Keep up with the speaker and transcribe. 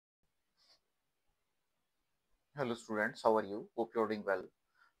Hello students, how are you? Hope you are doing well.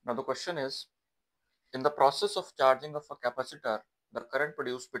 Now the question is, in the process of charging of a capacitor, the current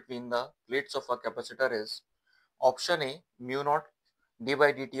produced between the plates of a capacitor is option A mu naught d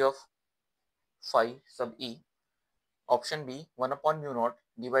by dt of phi sub e, option B 1 upon mu naught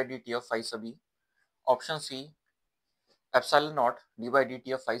d by dt of phi sub e, option C epsilon naught d by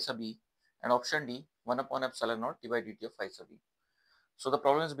dt of phi sub e, and option D 1 upon epsilon naught d by dt of phi sub e. So the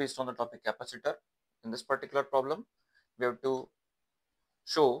problem is based on the topic capacitor. In this particular problem, we have to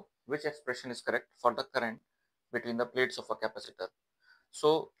show which expression is correct for the current between the plates of a capacitor.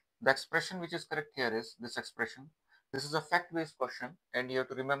 So the expression which is correct here is this expression. This is a fact-based question, and you have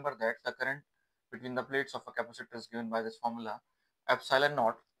to remember that the current between the plates of a capacitor is given by this formula epsilon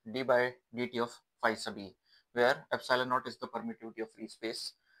naught d by dt of phi sub e, where epsilon naught is the permittivity of free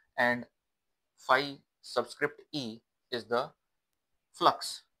space and phi subscript e is the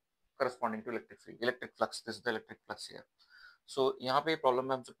flux corresponding to electric flux. This is the electric flux here. सो यहाँ पे problem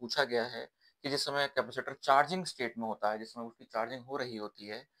में हमसे पूछा गया है कि जिस समय कैपेसिटर चार्जिंग स्टेट में होता है, जिस समय उसकी चार्जिंग हो रही होती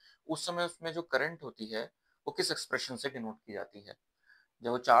है, उस समय उसमें जो करंट होती है वो किस एक्सप्रेशन से डिनोट की जाती है। जब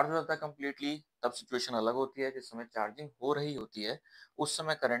वो चार्ज हो जाता है कम्प्लीटली, तब सिचुएशन अलग होती है। जिस समय चार्जिंग हो रही होती है उस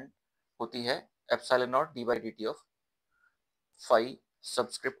समय करंट होती है epsilon not D by D T of phi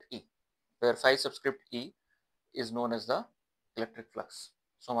subscript E, where phi subscript E is known as the electric flux.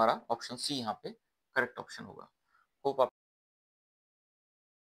 सो हमारा ऑप्शन सी यहाँ पे करेक्ट ऑप्शन होगा।